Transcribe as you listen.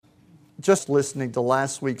just listening to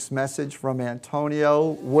last week's message from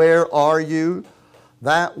Antonio. Where are you?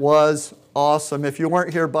 That was awesome. If you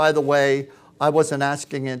weren't here, by the way, I wasn't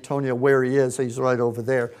asking Antonio where he is. He's right over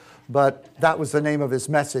there. But that was the name of his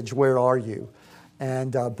message, Where Are You?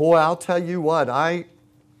 And boy, I'll tell you what, I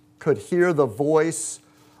could hear the voice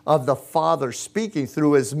of the Father speaking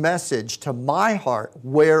through his message to my heart,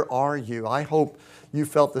 where are you? I hope you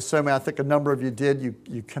felt the same way. I think a number of you did.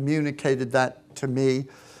 You communicated that to me.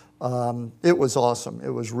 It was awesome. It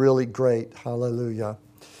was really great. Hallelujah.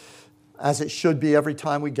 As it should be every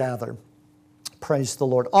time we gather. Praise the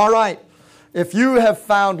Lord. All right. If you have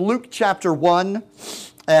found Luke chapter 1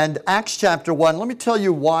 and Acts chapter 1, let me tell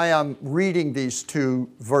you why I'm reading these two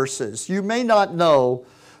verses. You may not know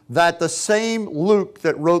that the same Luke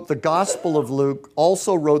that wrote the Gospel of Luke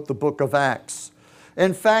also wrote the book of Acts.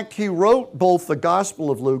 In fact, he wrote both the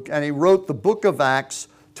Gospel of Luke and he wrote the book of Acts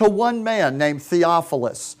to one man named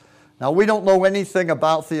Theophilus. Now, we don't know anything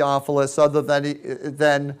about Theophilus other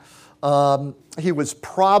than he was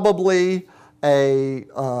probably a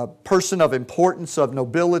person of importance, of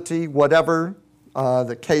nobility, whatever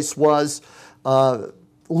the case was.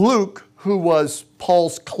 Luke, who was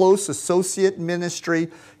Paul's close associate in ministry,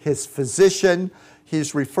 his physician,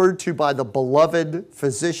 he's referred to by the beloved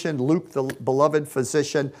physician, Luke the beloved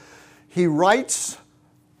physician. He writes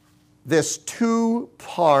this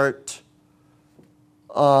two-part,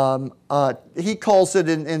 he calls it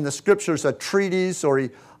in the scriptures a treatise or a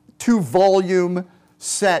two-volume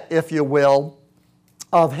set, if you will,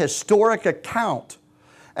 of historic account.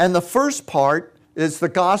 And the first part is the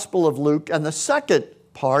Gospel of Luke, and the second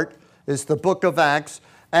part is the book of Acts.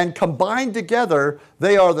 And combined together,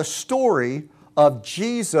 they are the story of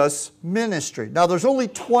Jesus' ministry. Now, there's only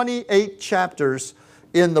 28 chapters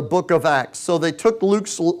in the book of Acts. So they took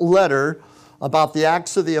Luke's letter about the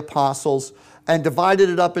Acts of the Apostles and divided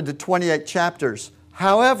it up into 28 chapters.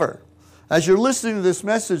 However, as you're listening to this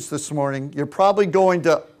message this morning, you're probably going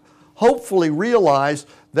to hopefully realize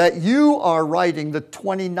that you are writing the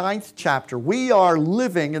 29th chapter. We are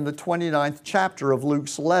living in the 29th chapter of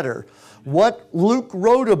Luke's letter. What Luke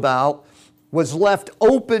wrote about was left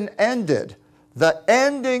open-ended. The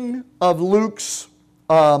ending of Luke's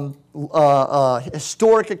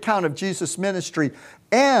historic account of Jesus' ministry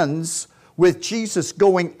ends with Jesus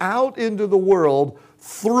going out into the world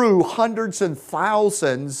through hundreds and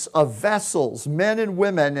thousands of vessels, men and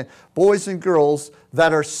women, boys and girls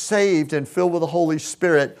that are saved and filled with the Holy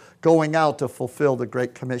Spirit going out to fulfill the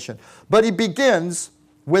Great Commission. But he begins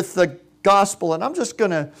with the gospel, and I'm just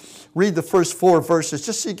going to read the first 4 verses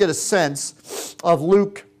just so you get a sense of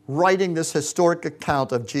Luke writing this historic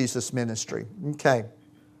account of Jesus' ministry. Okay.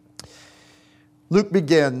 Luke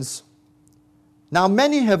begins, "Now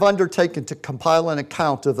many have undertaken to compile an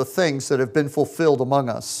account of the things that have been fulfilled among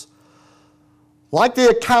us, like the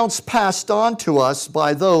accounts passed on to us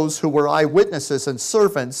by those who were eyewitnesses and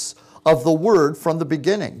servants of the word from the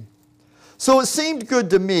beginning. So it seemed good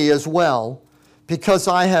to me as well, because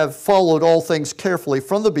I have followed all things carefully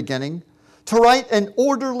from the beginning, to write an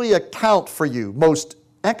orderly account for you, most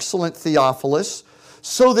excellent Theophilus,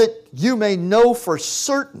 so that you may know for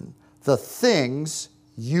certain the things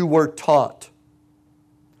you were taught."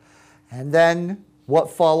 And then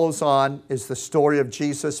what follows on is the story of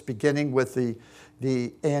Jesus, beginning with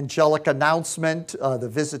the angelic announcement, the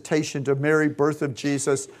visitation to Mary, birth of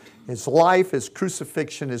Jesus, his life, his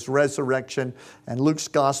crucifixion, his resurrection, and Luke's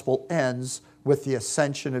gospel ends with the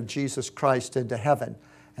ascension of Jesus Christ into heaven.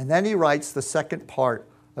 And then he writes the second part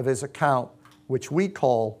of his account, which we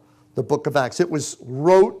call the book of Acts. It was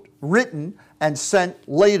written and sent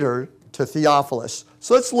later to Theophilus.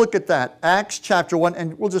 So let's look at that. Acts chapter 1,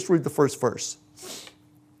 and we'll just read the first verse.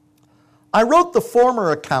 "I wrote the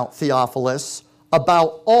former account, Theophilus,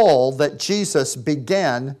 about all that Jesus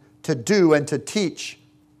began to do and to teach."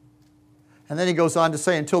 And then he goes on to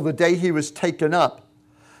say, "until the day he was taken up.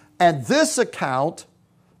 And this account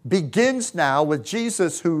begins now with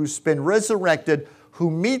Jesus, who's been resurrected,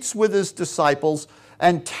 who meets with his disciples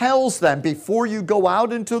and tells them, before you go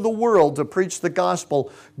out into the world to preach the gospel,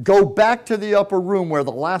 go back to the upper room where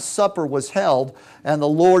the Last Supper was held, and the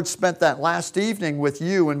Lord spent that last evening with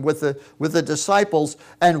you and with the disciples,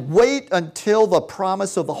 and wait until the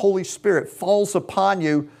promise of the Holy Spirit falls upon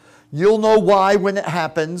you. You'll know why when it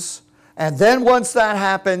happens, and then once that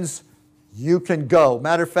happens, you can go."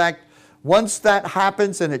 Matter of fact, once that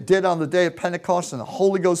happens, and it did on the day of Pentecost, and the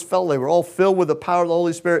Holy Ghost fell, they were all filled with the power of the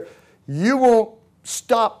Holy Spirit, you won't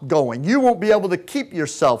stop going. You won't be able to keep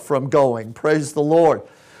yourself from going. Praise the Lord.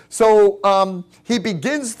 So he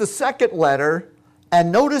begins the second letter,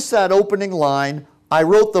 and notice that opening line, I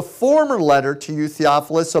wrote the former letter to you,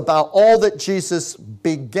 Theophilus, about all that Jesus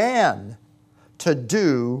began to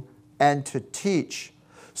do and to teach.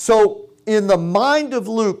 So, in the mind of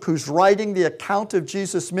Luke, who's writing the account of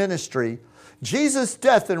Jesus' ministry, Jesus'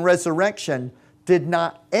 death and resurrection did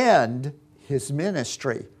not end his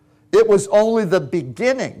ministry. It was only the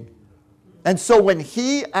beginning. And so when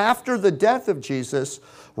he, after the death of Jesus,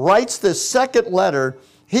 writes this second letter,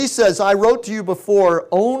 he says, I wrote to you before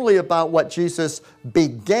only about what Jesus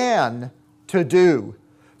began to do.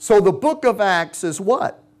 So the book of Acts is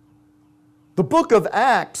what? The book of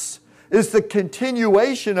Acts is the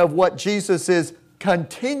continuation of what Jesus is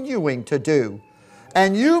continuing to do.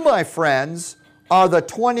 And you, my friends, are the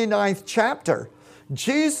 29th chapter.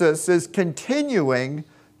 Jesus is continuing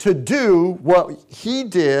to do what he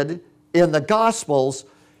did in the Gospels.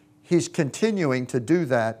 He's continuing to do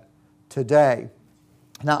that today.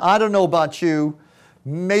 Now, I don't know about you.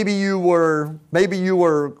 Maybe you were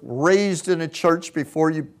raised in a church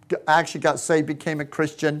before you actually got saved, became a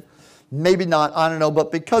Christian. Maybe not, I don't know.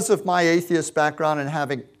 But because of my atheist background and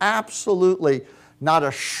having absolutely not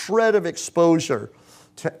a shred of exposure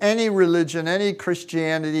to any religion, any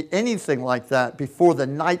Christianity, anything like that before the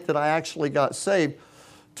night that I actually got saved,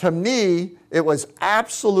 to me, it was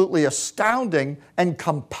absolutely astounding and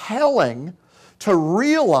compelling to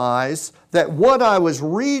realize that what I was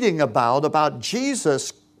reading about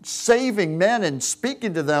Jesus saving men and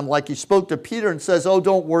speaking to them like he spoke to Peter and says, oh,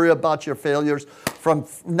 don't worry about your failures. From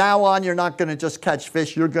now on, you're not going to just catch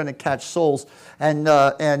fish, you're going to catch souls. And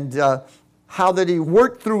how that he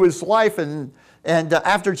worked through his life and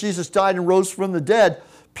after Jesus died and rose from the dead,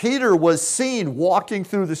 Peter was seen walking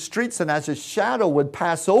through the streets, and as his shadow would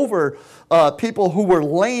pass over people who were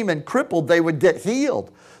lame and crippled, they would get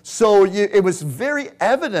healed. So it was very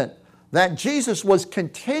evident that Jesus was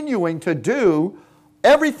continuing to do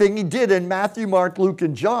everything he did in Matthew, Mark, Luke,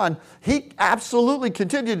 and John. He absolutely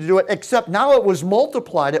continued to do it, except now it was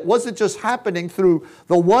multiplied. It wasn't just happening through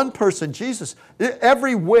the one person, Jesus.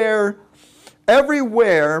 Everywhere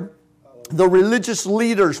the religious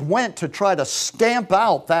leaders went to try to stamp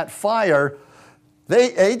out that fire,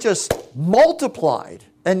 they just multiplied.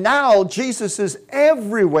 And now Jesus is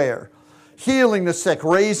everywhere, healing the sick,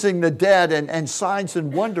 raising the dead, and signs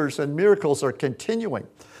and wonders and miracles are continuing.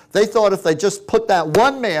 They thought if they just put that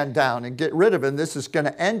one man down and get rid of him, this is going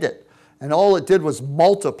to end it. And all it did was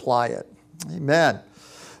multiply it. Amen.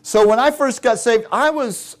 So when I first got saved, I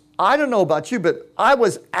don't know about you, but I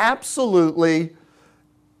was absolutely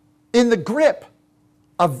in the grip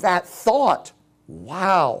of that thought.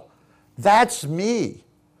 Wow, that's me.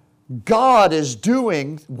 God is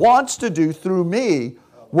wants to do through me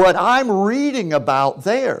what I'm reading about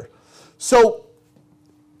there. So,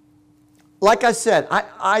 like I said,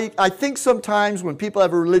 I think sometimes when people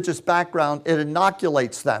have a religious background, it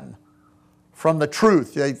inoculates them from the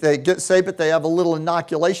truth. They get saved, but they have a little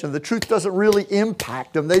inoculation. The truth doesn't really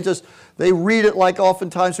impact them. They read it like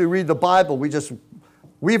oftentimes we read the Bible.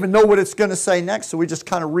 We even know what it's going to say next, so we just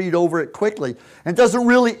kind of read over it quickly. And it doesn't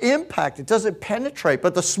really impact, it doesn't penetrate.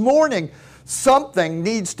 But this morning, something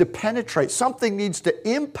needs to penetrate, something needs to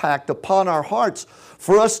impact upon our hearts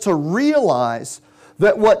for us to realize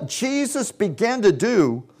that what Jesus began to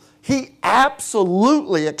do, he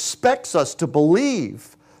absolutely expects us to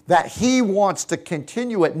believe that he wants to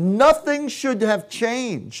continue it. Nothing should have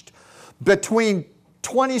changed between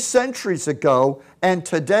 20 centuries ago and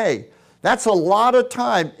today. That's a lot of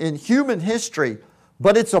time in human history,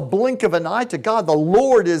 but it's a blink of an eye to God. The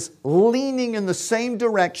Lord is leaning in the same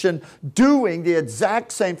direction, doing the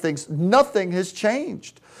exact same things. Nothing has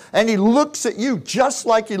changed. And he looks at you just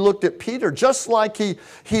like he looked at Peter, just like he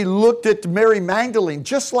looked at Mary Magdalene,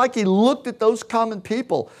 just like he looked at those common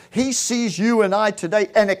people. He sees you and I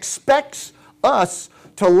today and expects us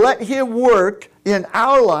to let him work in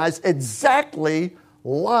our lives exactly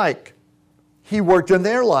like he worked in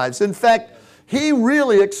their lives. In fact, he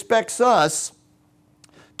really expects us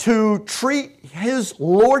to treat his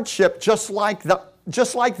lordship just like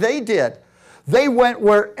they did. They went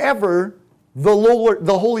wherever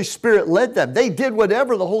the Holy Spirit led them. They did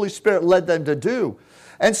whatever the Holy Spirit led them to do.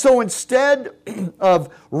 And so instead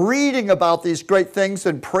of reading about these great things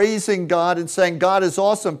and praising God and saying God is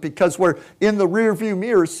awesome because we're in the rearview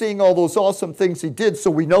mirror seeing all those awesome things he did,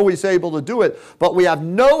 so we know he's able to do it, but we have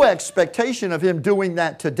no expectation of him doing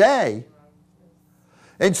that today.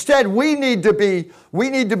 Instead, we need to be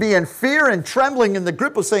in fear and trembling in the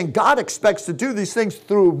grip of saying, God expects to do these things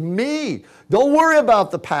through me. Don't worry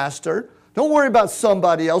about the pastor. Don't worry about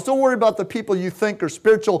somebody else. Don't worry about the people you think are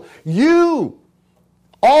spiritual. You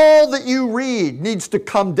All that you read needs to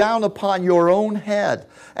come down upon your own head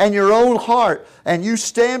and your own heart, and you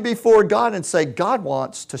stand before God and say, God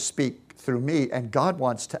wants to speak through me, and God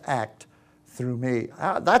wants to act through me.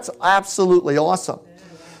 That's absolutely awesome.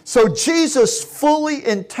 So Jesus fully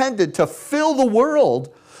intended to fill the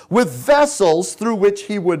world with vessels through which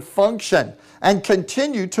he would function and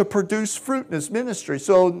continue to produce fruit in his ministry.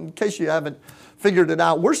 So in case you haven't figured it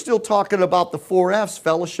out, we're still talking about the 4 F's: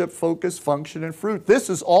 fellowship, focus, function, and fruit. This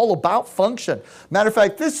is all about function. Matter of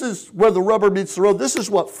fact, this is where the rubber meets the road. This is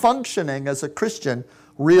what functioning as a Christian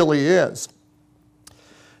really is.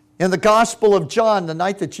 In the Gospel of John, the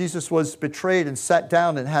night that Jesus was betrayed and sat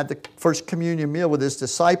down and had the first communion meal with his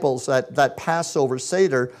disciples at that Passover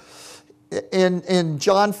Seder, in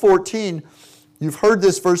John 14, you've heard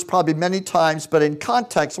this verse probably many times, but in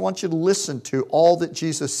context, I want you to listen to all that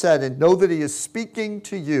Jesus said and know that he is speaking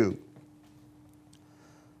to you.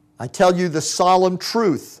 I tell you the solemn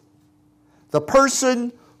truth. The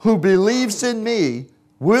person who believes in me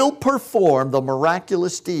will perform the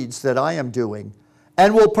miraculous deeds that I am doing,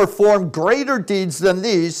 and will perform greater deeds than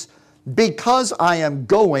these, because I am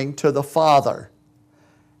going to the Father.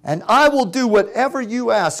 And I will do whatever you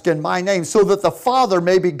ask in my name, so that the Father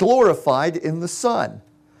may be glorified in the Son.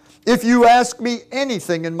 If you ask me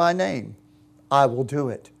anything in my name, I will do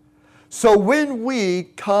it. So when we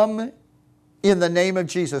come in the name of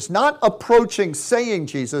Jesus, not approaching saying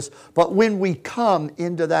Jesus, but when we come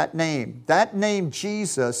into that name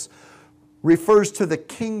Jesus refers to the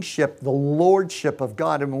kingship, the lordship of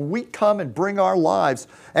God. And when we come and bring our lives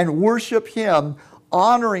and worship him,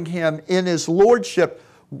 honoring him in his lordship,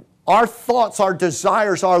 our thoughts, our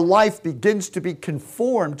desires, our life begins to be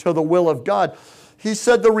conformed to the will of God. He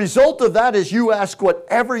said the result of that is you ask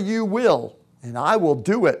whatever you will, and I will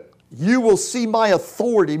do it. You will see my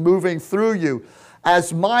authority moving through you.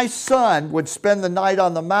 As my son would spend the night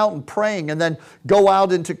on the mountain praying and then go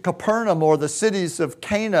out into Capernaum or the cities of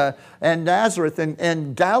Cana and Nazareth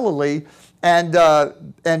and Galilee and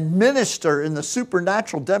minister in the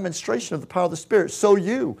supernatural demonstration of the power of the Spirit, so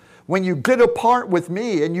you, when you get apart with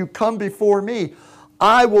me and you come before me,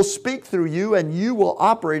 I will speak through you and you will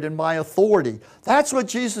operate in my authority. That's what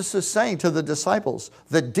Jesus is saying to the disciples.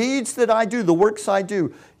 The deeds that I do, the works I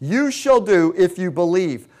do, you shall do if you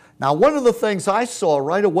believe. Now, one of the things I saw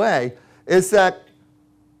right away is that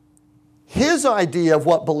his idea of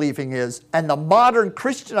what believing is and the modern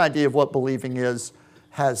Christian idea of what believing is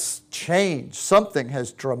has changed. Something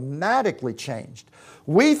has dramatically changed.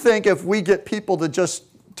 We think if we get people to just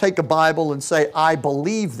take a Bible and say, I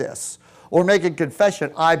believe this, or make a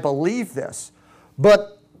confession, I believe this,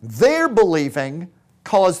 but their believing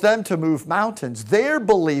caused them to move mountains. Their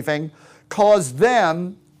believing caused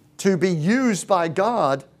them to be used by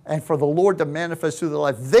God and for the Lord to manifest through their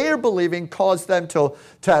life. Their believing caused them to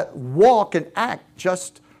walk and act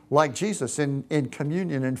just like Jesus in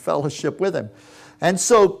communion and fellowship with him. And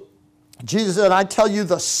so Jesus said, I tell you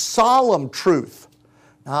the solemn truth.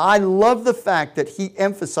 Now, I love the fact that he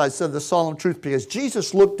emphasized the solemn truth, because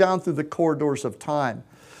Jesus looked down through the corridors of time.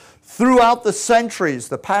 Throughout the centuries,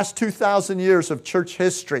 the past 2,000 years of church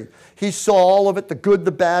history, he saw all of it, the good,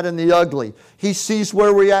 the bad, and the ugly. He sees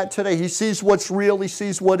where we're at today. He sees what's real. He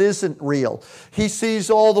sees what isn't real. He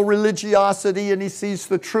sees all the religiosity, and he sees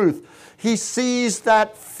the truth. He sees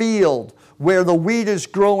that field where the wheat is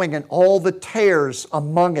growing and all the tares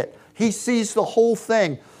among it. He sees the whole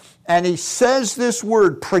thing. And he says this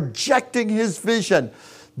word, projecting his vision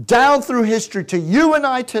down through history to you and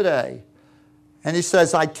I today. And he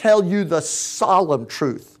says, I tell you the solemn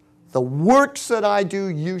truth. The works that I do,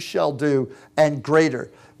 you shall do, and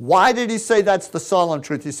greater. Why did he say that's the solemn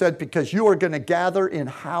truth? He said, because you are going to gather in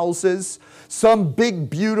houses, some big,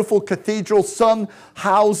 beautiful cathedral, some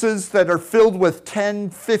houses that are filled with 10,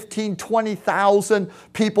 15, 20,000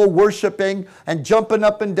 people worshiping and jumping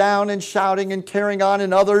up and down and shouting and carrying on,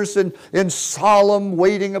 and others in solemn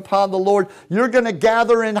waiting upon the Lord. You're going to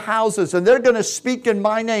gather in houses, and they're going to speak in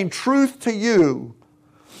my name truth to you,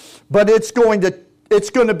 but it's going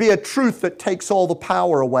to be a truth that takes all the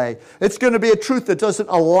power away. It's going to be a truth that doesn't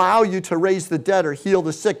allow you to raise the dead or heal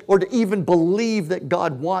the sick or to even believe that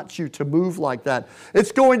God wants you to move like that.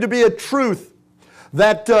 It's going to be a truth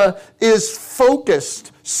that is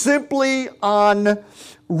focused simply on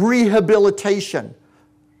rehabilitation.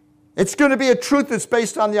 It's going to be a truth that's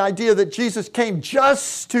based on the idea that Jesus came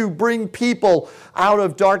just to bring people out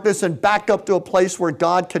of darkness and back up to a place where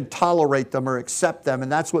God can tolerate them or accept them, and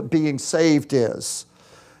that's what being saved is.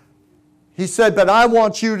 He said, but I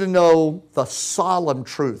want you to know the solemn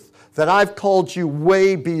truth. that I've called you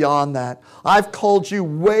way beyond that. I've called you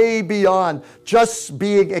way beyond just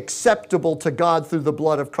being acceptable to God through the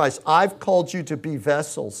blood of Christ. I've called you to be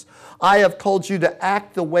vessels. I have called you to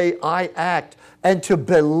act the way I act and to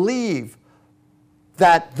believe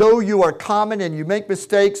that though you are common and you make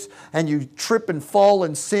mistakes and you trip and fall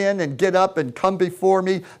and sin and get up and come before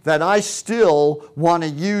me, that I still want to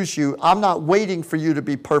use you. I'm not waiting for you to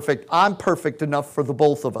be perfect. I'm perfect enough for the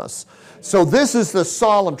both of us. So this is the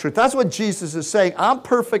solemn truth. That's what Jesus is saying. I'm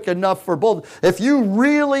perfect enough for both. If you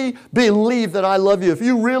really believe that I love you, if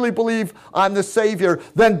you really believe I'm the Savior,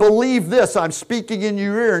 then believe this. I'm speaking in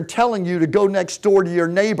your ear and telling you to go next door to your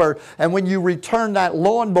neighbor, and when you return that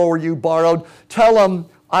lawnmower you borrowed, tell them,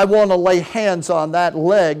 I want to lay hands on that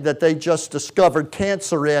leg that they just discovered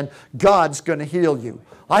cancer in. God's going to heal you.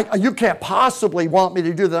 You can't possibly want me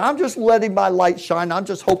to do that. I'm just letting my light shine. I'm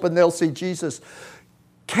just hoping they'll see Jesus.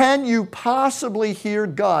 Can you possibly hear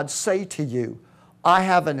God say to you, I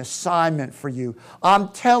have an assignment for you. I'm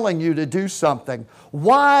telling you to do something.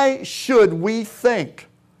 Why should we think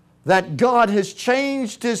that God has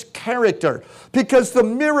changed His character? Because the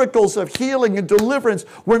miracles of healing and deliverance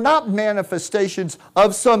were not manifestations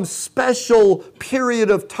of some special period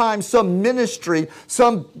of time, some ministry,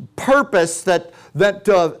 some purpose that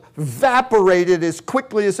evaporated as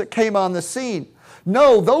quickly as it came on the scene.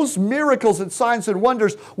 No, those miracles and signs and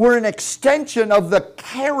wonders were an extension of the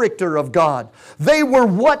character of God. They were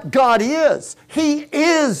what God is. He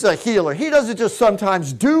is a healer. He doesn't just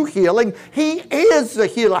sometimes do healing. He is a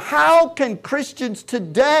healer. How can Christians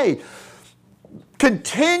today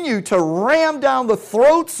continue to ram down the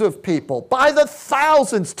throats of people by the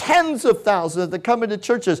thousands, tens of thousands that come into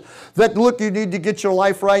churches that, look, you need to get your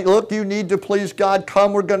life right. Look, you need to please God.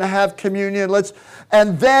 Come, we're going to have communion.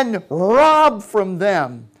 And then rob from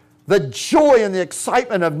them the joy and the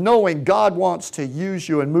excitement of knowing God wants to use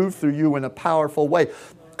you and move through you in a powerful way.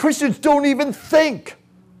 Christians don't even think.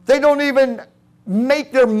 They don't even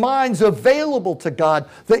make their minds available to God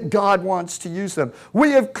that God wants to use them.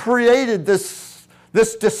 We have created this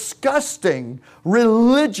disgusting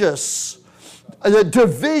religious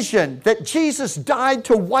division that Jesus died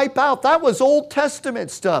to wipe out. That was Old Testament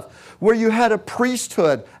stuff, where you had a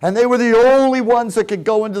priesthood, and they were the only ones that could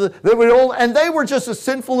go into and they were just as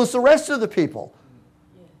sinful as the rest of the people.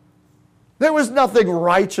 There was nothing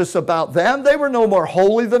righteous about them. They were no more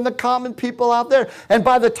holy than the common people out there. And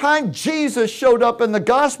by the time Jesus showed up in the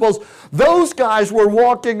Gospels, those guys were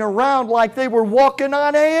walking around like they were walking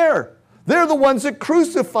on air. They're the ones that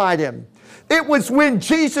crucified Him. It was when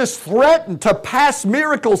Jesus threatened to pass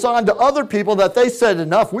miracles on to other people that they said,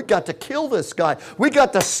 enough, we got to kill this guy. We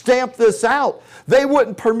got to stamp this out. They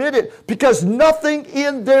wouldn't permit it because nothing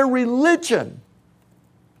in their religion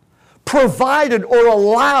provided or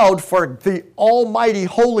allowed for the almighty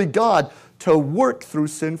holy God to work through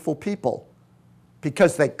sinful people,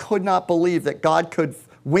 because they could not believe that God could,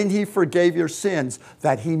 when He forgave your sins,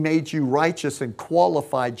 that He made you righteous and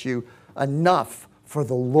qualified you enough for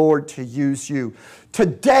the Lord to use you.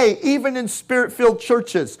 Today, even in Spirit-filled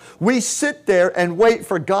churches, we sit there and wait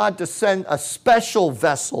for God to send a special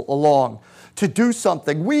vessel along to do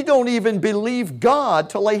something. We don't even believe God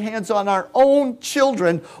to lay hands on our own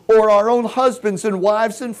children or our own husbands and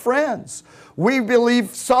wives and friends. We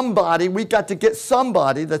believe we got to get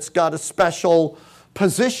somebody that's got a special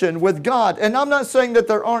position with God. And I'm not saying that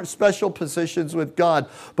there aren't special positions with God,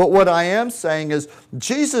 but what I am saying is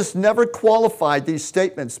Jesus never qualified these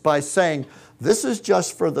statements by saying, this is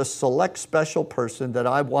just for the select special person that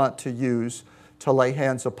I want to use to lay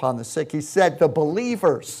hands upon the sick. He said, the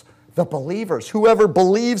believers, whoever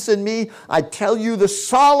believes in me, I tell you the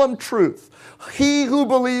solemn truth. He who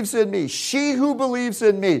believes in me, she who believes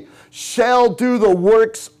in me, shall do the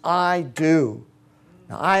works I do.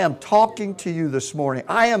 Now, I am talking to you this morning.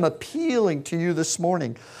 I am appealing to you this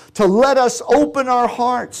morning to let us open our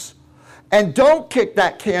hearts. And don't kick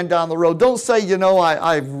that can down the road. Don't say,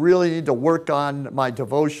 I really need to work on my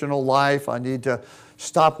devotional life. I need to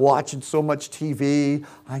stop watching so much TV.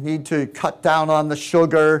 I need to cut down on the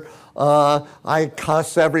sugar. I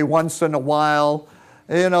cuss every once in a while.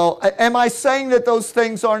 Am I saying that those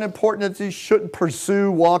things aren't important, that you shouldn't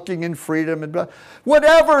pursue walking in freedom? And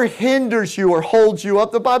whatever hinders you or holds you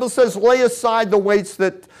up, the Bible says, lay aside the weights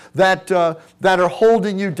that are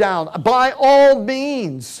holding you down. By all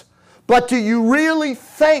means. But do you really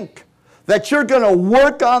think that you're going to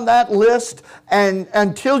work on that list and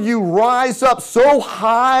until you rise up so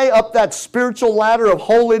high up that spiritual ladder of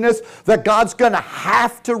holiness that God's going to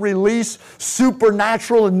have to release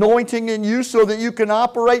supernatural anointing in you so that you can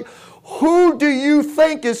operate? Who do you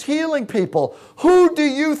think is healing people? Who do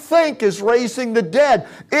you think is raising the dead?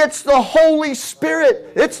 It's the Holy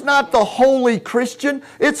Spirit. It's not the holy Christian.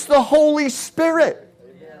 It's the Holy Spirit.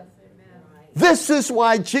 Amen. This is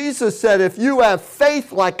why Jesus said, if you have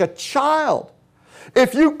faith like a child,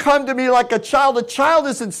 if you come to me like a child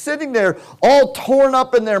isn't sitting there all torn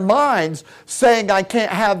up in their minds saying, I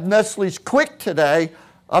can't have Nestle's Quick today.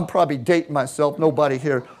 I'm probably dating myself. Nobody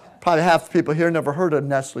here, probably half the people here never heard of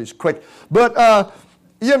Nestle's Quick. But,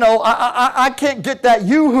 I can't get that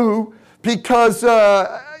Yoo-hoo because,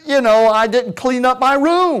 I didn't clean up my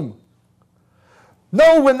room.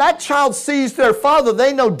 No, when that child sees their father,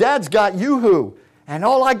 they know Dad's got Yoo-hoo. And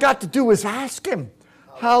all I got to do is ask him.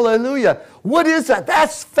 Hallelujah. What is that?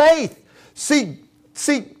 That's faith. See,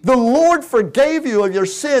 the Lord forgave you of your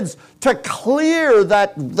sins to clear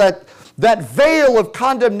that veil of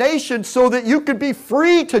condemnation so that you could be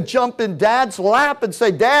free to jump in Dad's lap and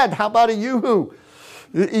say, Dad, how about a Yoo-hoo?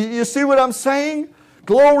 You see what I'm saying?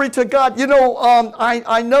 Glory to God.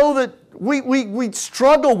 I know that we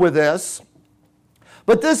struggle with this,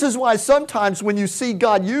 but this is why sometimes when you see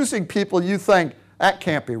God using people, you think, that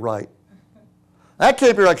can't be right. That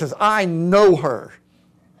can't be right because I know her.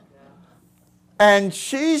 And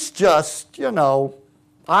she's just,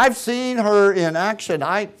 I've seen her in action.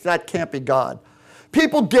 That can't be God.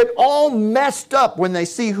 People get all messed up when they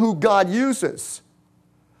see who God uses.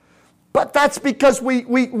 But that's because we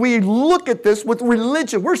look at this with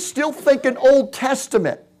religion. We're still thinking Old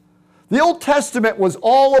Testament. The Old Testament was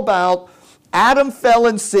all about Adam fell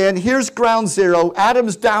in sin. Here's ground zero.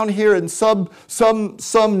 Adam's down here in some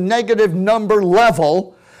negative number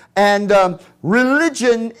level. And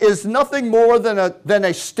religion is nothing more than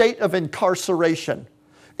a state of incarceration.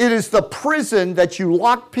 It is the prison that you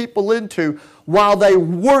lock people into while they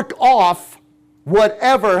work off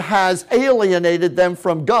whatever has alienated them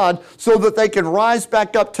from God so that they can rise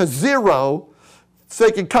back up to zero, so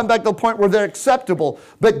they can come back to the point where they're acceptable.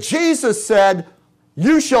 But Jesus said,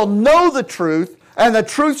 you shall know the truth, and the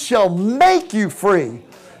truth shall make you free.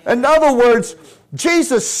 In other words,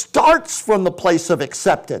 Jesus starts from the place of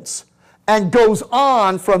acceptance and goes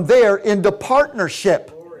on from there into partnership.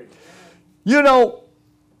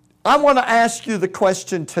 I want to ask you the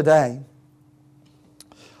question today.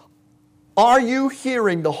 Are you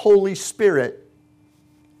hearing the Holy Spirit?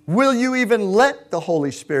 Will you even let the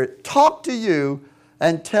Holy Spirit talk to you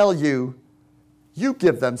and tell you, you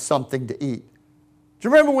give them something to eat? Do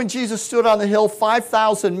you remember when Jesus stood on the hill,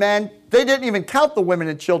 5,000 men? They didn't even count the women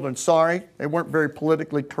and children, sorry. They weren't very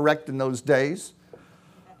politically correct in those days.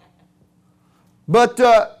 But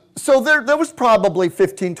so there was probably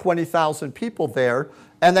 15,000, 20,000 people there,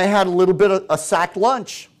 and they had a little bit of a sack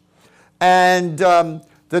lunch. And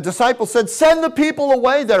the disciples said, send the people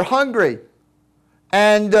away, they're hungry.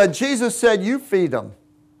 And Jesus said, you feed them.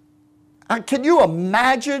 Can you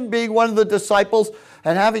imagine being one of the disciples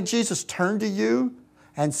and having Jesus turn to you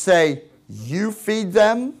and say, you feed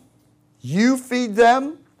them? You feed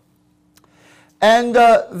them? And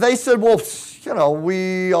they said, well,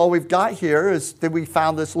 all we've got here is that we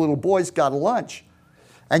found this little boy's got a lunch.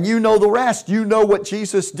 And you know the rest. You know what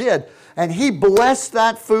Jesus did. And he blessed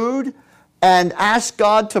that food and asked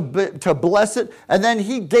God to bless it. And then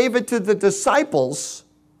he gave it to the disciples.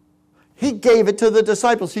 He gave it to the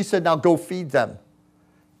disciples. He said, now go feed them.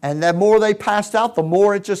 And the more they passed out, the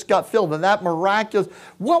more it just got filled. And that miraculous,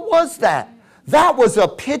 what was that? That was a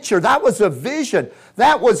picture. That was a vision.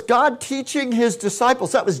 That was God teaching his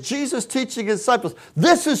disciples. That was Jesus teaching his disciples.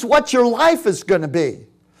 This is what your life is going to be.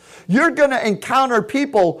 You're going to encounter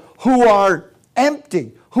people who are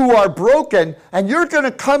empty, who are broken, and you're going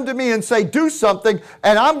to come to me and say, do something,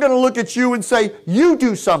 and I'm going to look at you and say, you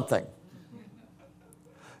do something.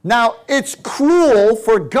 Now, it's cruel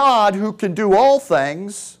for God, who can do all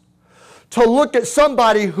things, to look at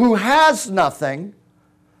somebody who has nothing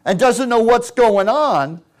and doesn't know what's going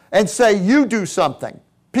on and say, you do something,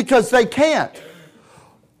 because they can't.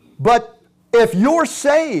 But if you're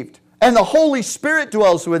saved and the Holy Spirit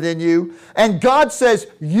dwells within you and God says,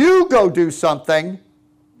 you go do something,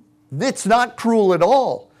 it's not cruel at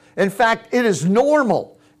all. In fact, it is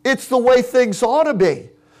normal. It's the way things ought to be.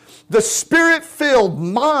 The Spirit-filled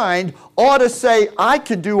mind ought to say, I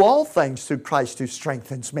can do all things through Christ who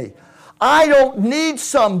strengthens me. I don't need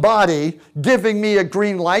somebody giving me a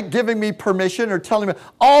green light, giving me permission, or telling me.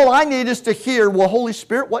 All I need is to hear, well, Holy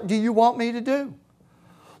Spirit, what do you want me to do?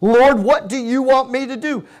 Lord, what do you want me to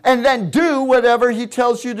do? And then do whatever he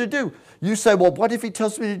tells you to do. You say, well, what if he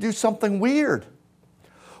tells me to do something weird?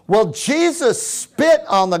 Well, Jesus spit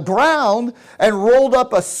on the ground and rolled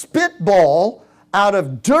up a spitball out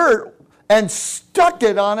of dirt and stuck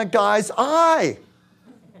it on a guy's eye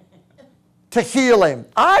to heal him.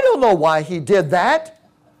 I don't know why he did that,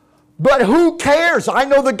 but who cares? I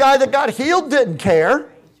know the guy that got healed didn't care.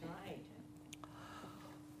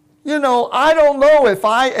 You know, I don't know if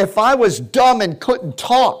I was dumb and couldn't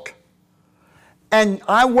talk, and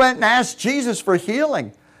I went and asked Jesus for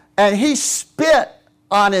healing, and he spit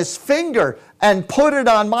on his finger and put it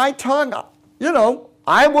on my tongue. You know,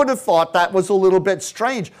 I would have thought that was a little bit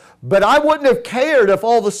strange, but I wouldn't have cared if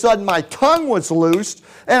all of a sudden my tongue was loosed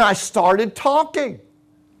and I started talking.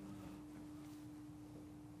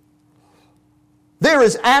 There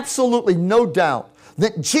is absolutely no doubt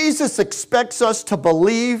that Jesus expects us to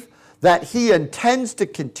believe that he intends to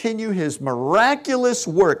continue his miraculous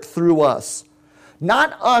work through us.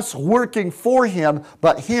 Not us working for him,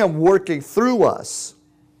 but him working through us.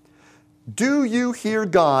 Do you hear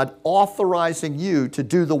God authorizing you to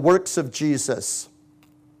do the works of Jesus?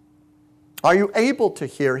 Are you able to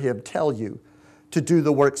hear him tell you to do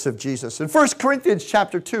the works of Jesus? In 1 Corinthians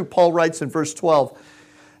chapter 2, Paul writes in verse 12,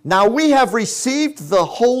 "Now we have received the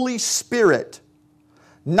Holy Spirit,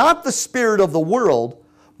 not the spirit of the world,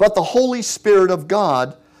 but the Holy Spirit of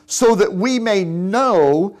God, so that we may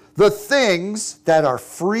know the things that are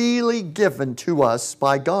freely given to us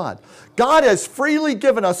by God." God has freely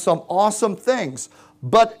given us some awesome things,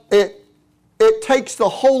 but it takes the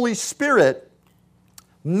Holy Spirit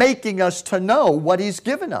making us to know what he's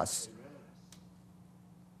given us.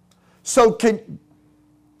 So can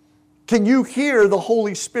you hear the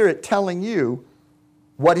Holy Spirit telling you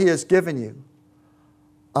what he has given you?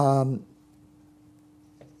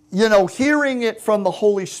 You know, hearing it from the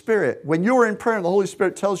Holy Spirit. When you're in prayer and the Holy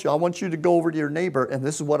Spirit tells you, I want you to go over to your neighbor and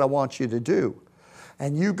this is what I want you to do.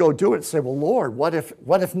 And you go do it and say, well, Lord, what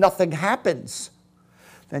if nothing happens?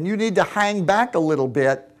 Then you need to hang back a little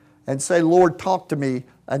bit and say, Lord, talk to me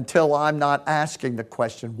until I'm not asking the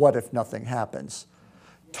question, what if nothing happens?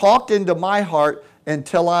 Talk into my heart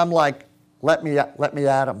until I'm like, let me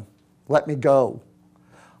at him. Let me go.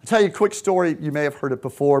 I'll tell you a quick story. You may have heard it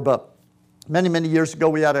before, but many, many years ago,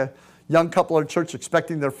 we had a young couple in church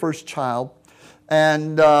expecting their first child.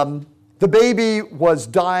 And the baby was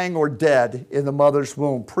dying or dead in the mother's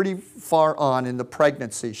womb, pretty far on in the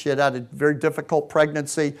pregnancy. She had had a very difficult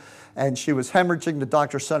pregnancy, and she was hemorrhaging. The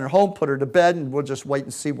doctor sent her home, put her to bed, and we'll just wait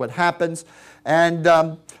and see what happens. And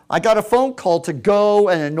I got a phone call to go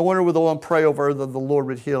and anoint her with oil and pray over her that the Lord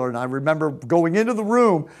would heal her. And I remember going into the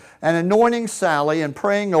room and anointing Sally and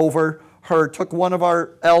praying over her, took one of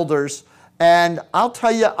our elders. And I'll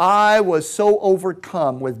tell you, I was so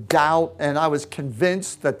overcome with doubt, and I was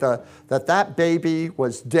convinced that that baby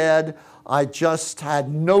was dead. I just had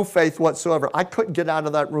no faith whatsoever. I couldn't get out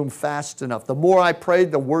of that room fast enough. The more I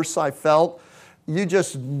prayed, the worse I felt. You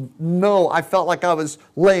just know, I felt like I was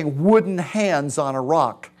laying wooden hands on a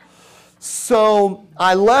rock. So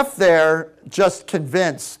I left there just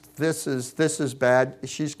convinced this is bad.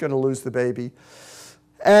 She's going to lose the baby.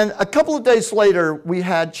 And a couple of days later, we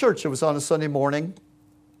had church. It was on a Sunday morning.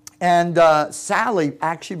 And Sally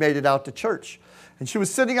actually made it out to church. And she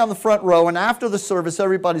was sitting on the front row. And after the service,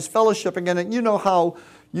 everybody's fellowshipping. And you know how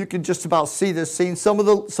you can just about see this scene. Some of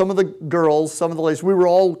the girls, some of the ladies, we were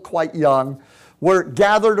all quite young, were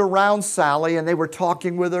gathered around Sally. And they were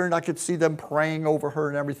talking with her. And I could see them praying over her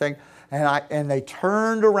and everything. And they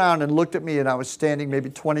turned around and looked at me. And I was standing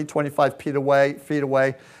maybe 20, 25 feet away.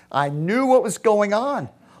 I knew what was going on.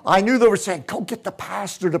 I knew they were saying, go get the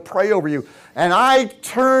pastor to pray over you. And I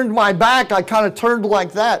turned my back. I kind of turned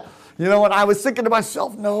like that. You know, and I was thinking to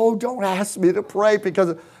myself, no, don't ask me to pray,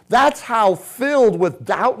 because that's how filled with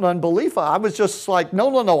doubt and unbelief I was. Just like,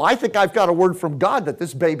 no, I think I've got a word from God that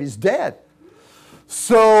this baby's dead.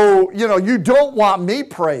 So, you know, you don't want me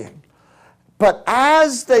praying. But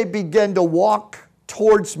as they began to walk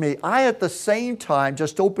towards me, I at the same time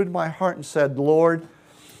just opened my heart and said, Lord,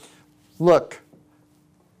 look,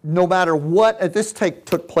 no matter what, this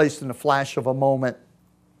took place in a flash of a moment,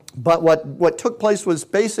 but what took place was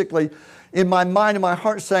basically in my mind and my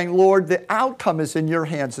heart saying, Lord, the outcome is in your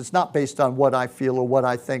hands. It's not based on what I feel or what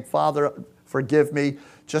I think. Father, forgive me.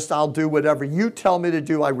 Just I'll do whatever you tell me to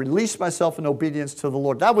do. I release myself in obedience to the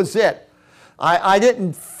Lord. That was it. I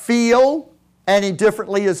didn't feel any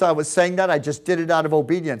differently as I was saying that. I just did it out of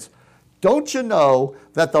obedience. Don't you know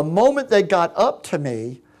that the moment they got up to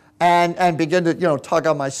me and began to, tug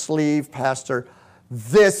on my sleeve, Pastor,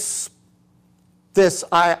 it was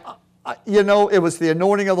the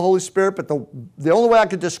anointing of the Holy Spirit, but the only way I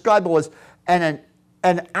could describe it was an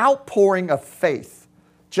outpouring of faith,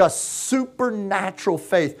 just supernatural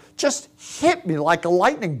faith, just hit me like a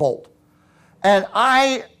lightning bolt. And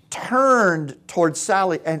I turned towards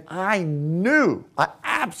Sally, and I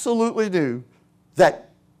absolutely knew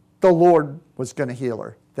that the Lord was going to heal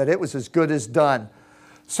her, that it was as good as done.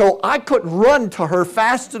 So I couldn't run to her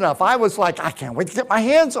fast enough. I was like, I can't wait to get my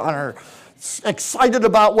hands on her, excited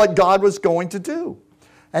about what God was going to do.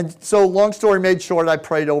 And so long story made short, I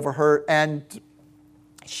prayed over her, and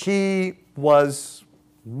she was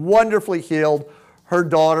wonderfully healed. Her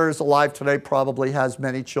daughter is alive today, probably has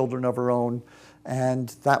many children of her own, and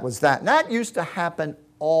that was that. And that used to happen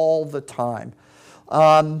all the time.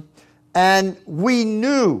 And we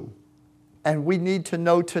knew, and we need to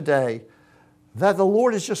know today, that the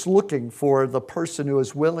Lord is just looking for the person who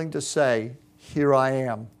is willing to say, here I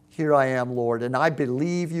am, Lord, and I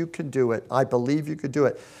believe you can do it. I believe you could do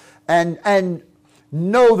it. And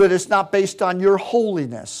know that it's not based on your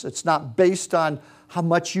holiness. It's not based on how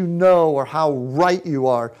much you know or how right you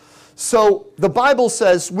are. So the Bible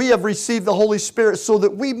says we have received the Holy Spirit so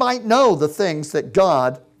that we might know the things that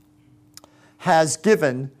God has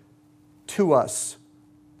given to us,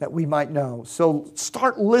 that we might know. So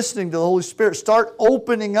start listening to the Holy Spirit. Start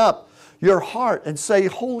opening up your heart and say,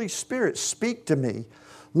 Holy Spirit, speak to me.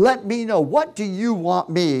 Let me know, what do you want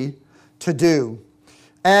me to do?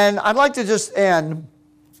 And I'd like to just end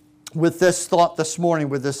with this thought this morning,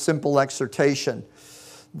 with this simple exhortation,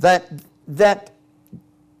 that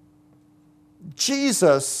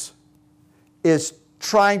Jesus is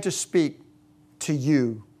trying to speak to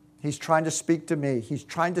you. He's trying to speak to me. He's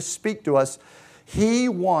trying to speak to us. He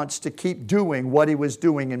wants to keep doing what he was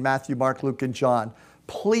doing in Matthew, Mark, Luke, and John.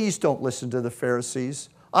 Please don't listen to the Pharisees.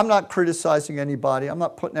 I'm not criticizing anybody. I'm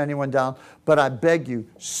not putting anyone down. But I beg you,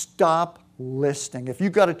 stop listening. If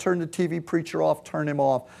you've got to turn the TV preacher off, turn him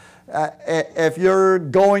off. If you're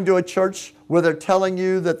going to a church where they're telling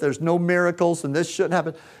you that there's no miracles and this shouldn't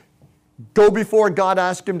happen, go before God,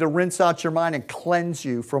 ask him to rinse out your mind and cleanse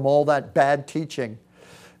you from all that bad teaching.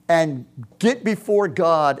 And get before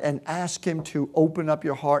God and ask him to open up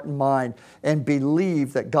your heart and mind and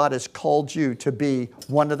believe that God has called you to be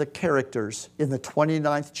one of the characters in the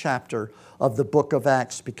 29th chapter of the book of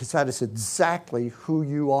Acts, because that is exactly who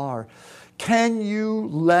you are. Can you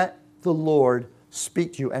let the Lord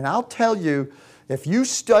speak to you? And I'll tell you, if you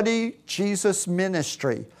study Jesus'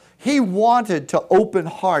 ministry, he wanted to open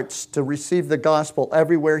hearts to receive the gospel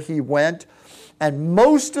everywhere he went. And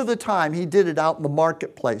most of the time, he did it out in the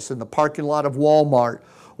marketplace, in the parking lot of Walmart,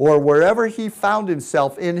 or wherever he found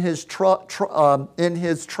himself in his travels.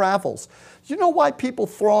 You know why people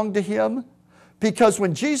thronged to him? Because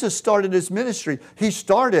when Jesus started his ministry, he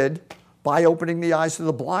started by opening the eyes of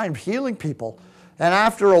the blind, healing people. And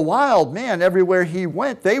after a while, man, everywhere he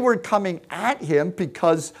went, they were coming at him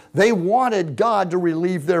because they wanted God to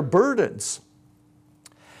relieve their burdens.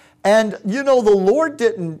 And you know, the Lord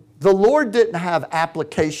didn't have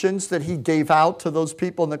applications that he gave out to those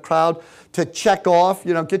people in the crowd to check off,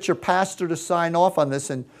 get your pastor to sign off on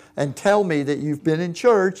this and tell me that you've been in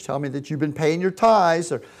church, tell me that you've been paying your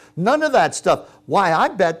tithes, or none of that stuff. Why? I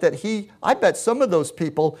bet some of those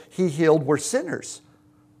people he healed were sinners.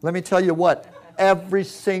 Let me tell you what, every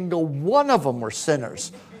single one of them were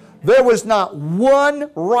sinners. There was not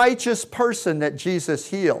one righteous person that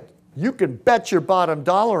Jesus healed. You can bet your bottom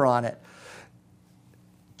dollar on it.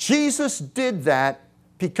 Jesus did that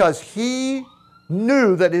because he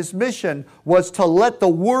knew that his mission was to let the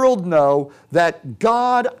world know that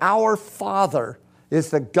God, our Father,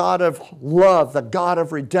 is the God of love, the God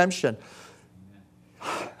of redemption.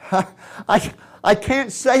 I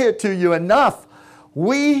can't say it to you enough.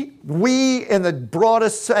 We in the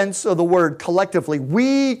broadest sense of the word, collectively,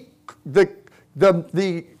 the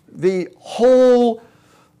whole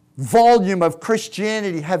volume of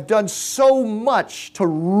Christianity have done so much to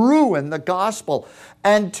ruin the gospel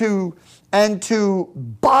and to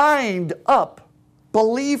bind up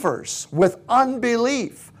believers with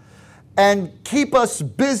unbelief and keep us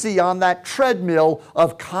busy on that treadmill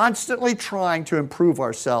of constantly trying to improve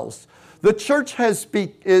ourselves. The church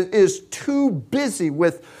is too busy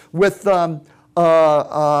with the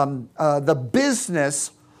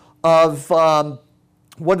business of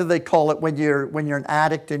what do they call it when you're an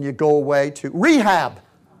addict and you go away to rehab?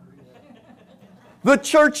 The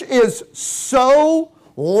church is so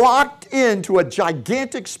locked into a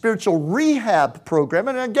gigantic spiritual rehab program.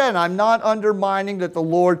 And again, I'm not undermining that the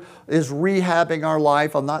Lord is rehabbing our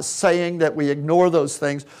life. I'm not saying that we ignore those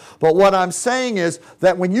things. But what I'm saying is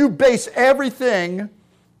that when you base everything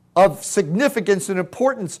of significance and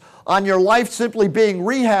importance on your life simply being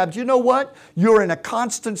rehabbed, you know what? You're in a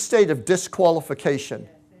constant state of disqualification.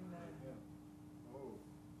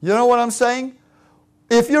 You know what I'm saying?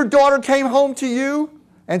 If your daughter came home to you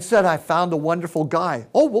and said, I found a wonderful guy.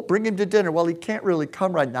 Oh, we'll bring him to dinner. Well, he can't really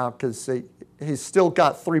come right now because he's still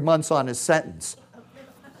got 3 months on his sentence.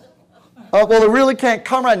 Well, he really can't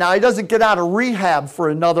come right now. He doesn't get out of rehab for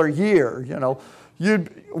another year.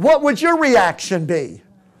 What would your reaction be?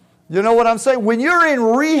 You know what I'm saying? When you're in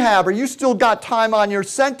rehab or you still got time on your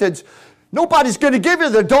sentence, nobody's going to give you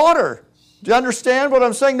the daughter. Do you understand what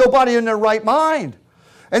I'm saying? Nobody in their right mind.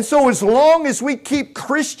 And so as long as we keep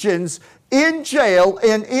Christians in jail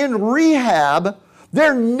and in rehab,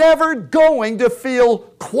 they're never going to feel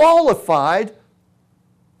qualified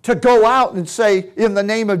to go out and say, in the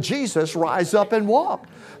name of Jesus, rise up and walk.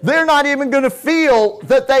 They're not even going to feel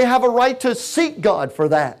that they have a right to seek God for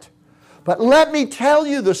that. But let me tell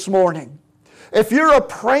you this morning, if you're a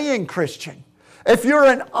praying Christian, if you're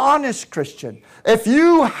an honest Christian, if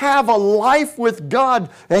you have a life with God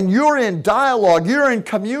and you're in dialogue, you're in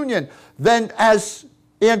communion, then as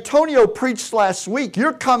Antonio preached last week,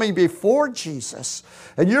 you're coming before Jesus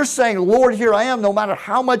and you're saying, Lord, here I am, no matter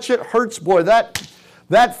how much it hurts. Boy,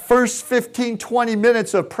 that first 15, 20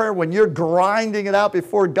 minutes of prayer when you're grinding it out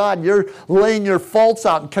before God, you're laying your faults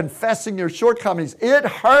out and confessing your shortcomings. It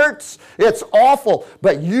hurts. It's awful.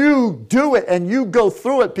 But you do it and you go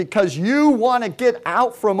through it because you want to get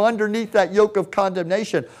out from underneath that yoke of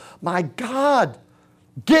condemnation. My God,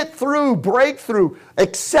 get through, breakthrough.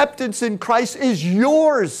 Acceptance in Christ is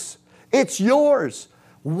yours. It's yours.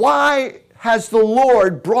 Why has the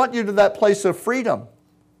Lord brought you to that place of freedom?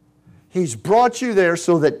 He's brought you there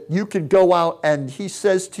so that you can go out and He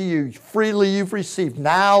says to you, freely you've received,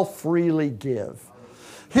 now freely give.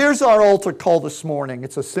 Here's our altar call this morning.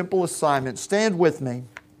 It's a simple assignment. Stand with me.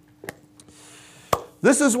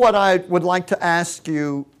 This is what I would like to ask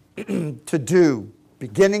you to do,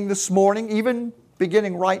 beginning this morning, even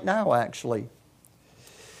beginning right now, actually.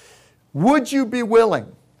 Would you be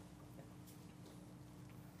willing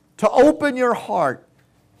to open your heart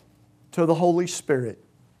to the Holy Spirit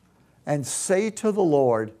and say to the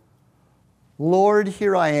Lord, Lord,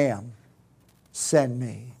 here I am, send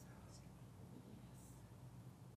me.